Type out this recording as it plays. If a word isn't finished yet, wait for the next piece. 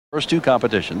First two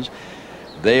competitions.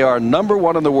 They are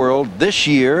 #1 in the world this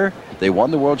year. They won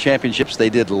the World Championships. They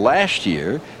did last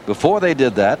year. Before they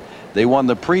did that, they won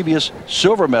the previous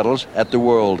silver medals at the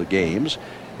World Games.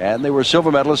 And they were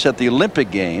silver medalists at the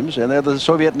Olympic Games. And they're the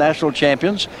Soviet national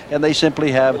champions. And they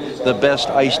simply have the best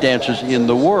ice dancers in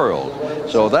the world.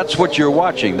 So that's what you're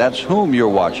watching. That's whom you're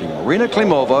watching. Marina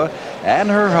Klimova and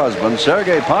her husband,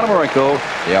 Sergei Ponomarenko.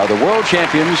 They are the world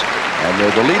champions. And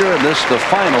they're the leader in this, the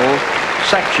final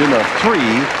section of 3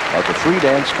 of the free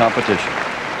dance competition.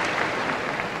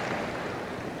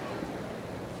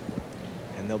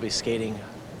 And they'll be skating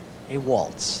a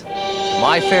waltz.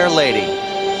 My Fair Lady.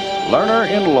 Lerner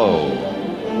in low.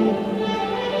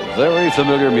 Very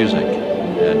familiar music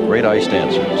and great ice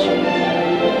dancers.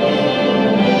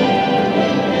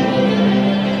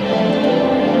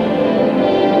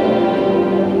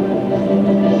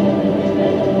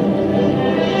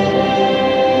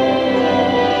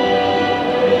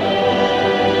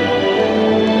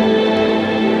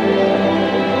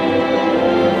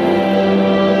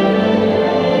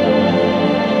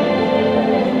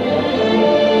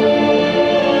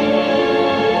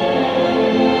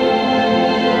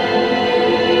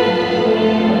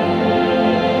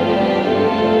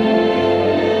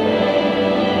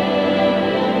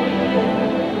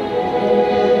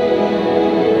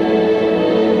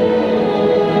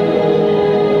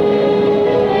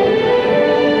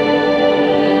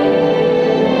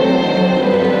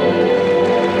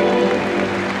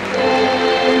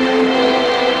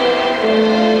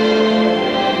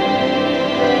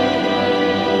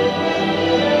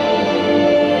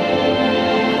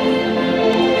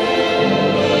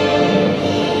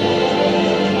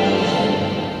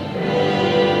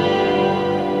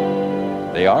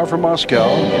 They are from Moscow,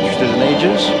 interested in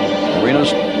ages.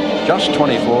 Marina's just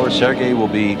 24. Sergei will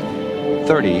be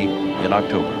 30 in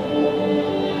October.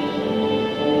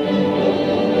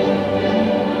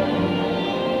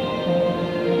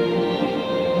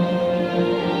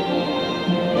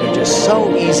 They're just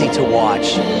so easy to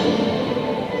watch.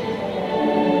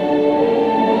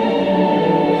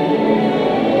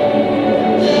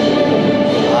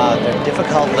 Their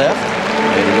difficult lift.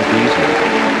 Made it look easy.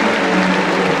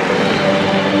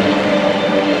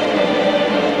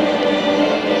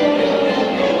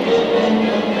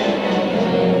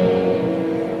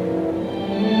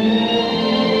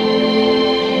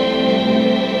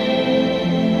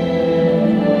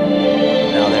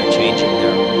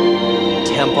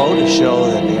 Tempo to show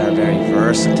that they are very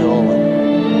versatile.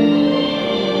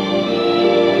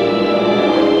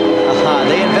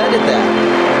 They invented that.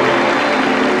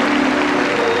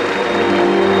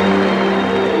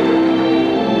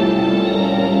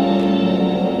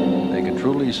 They can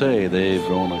truly say they've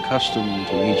grown accustomed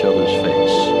to each other's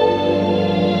face.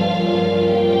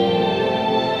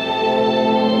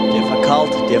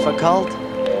 Difficult.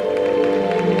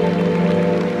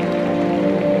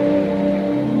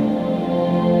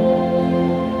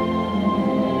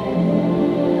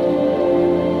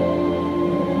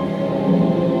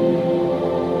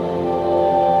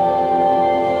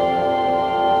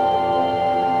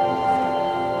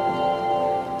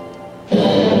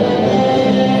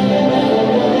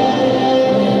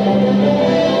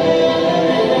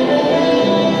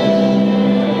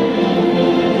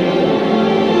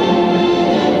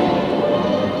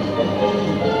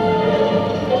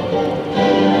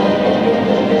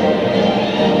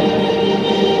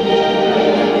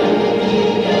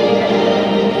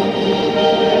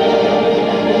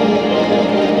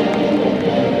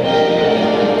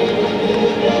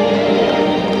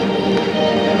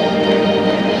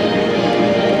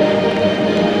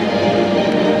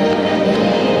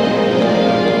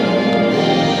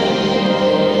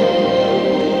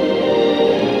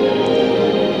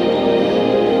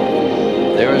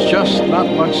 There is just not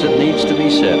much that needs to be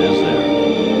said, is there?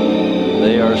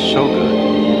 They are so good.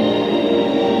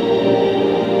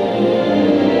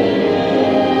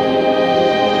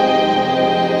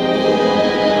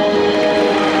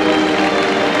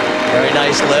 Very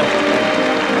nice lift.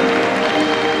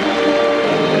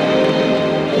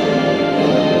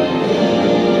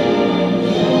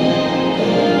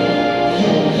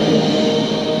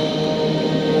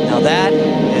 Now that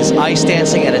is ice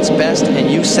dancing at its best, and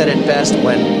you said it best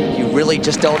when you really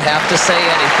just don't have to say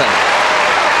anything.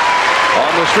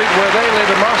 On the street where they live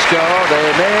in Moscow,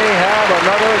 they may have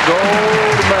another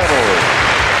gold medal.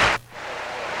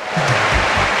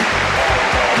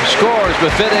 scores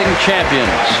befitting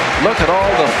champions. Look at all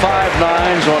the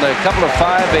 5.9s on a couple of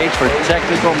 5.8s for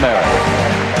technical merit.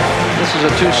 This is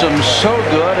a twosome so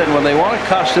good, and when they want a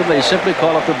costume, they simply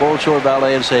call up the Bolshoi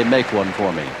Ballet and say, make one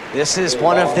for me. This is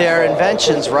one of their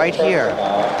inventions right here.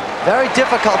 Very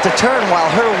difficult to turn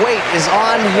while her weight is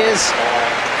on his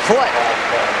foot.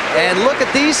 And look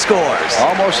at these scores.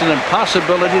 Almost an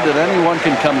impossibility that anyone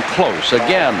can come close.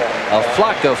 Again, a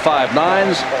flock of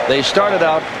 5.9s. They started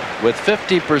out with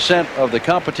 50% of the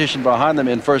competition behind them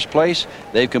in first place.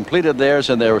 They've completed theirs,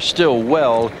 and they're still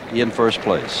well in first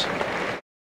place.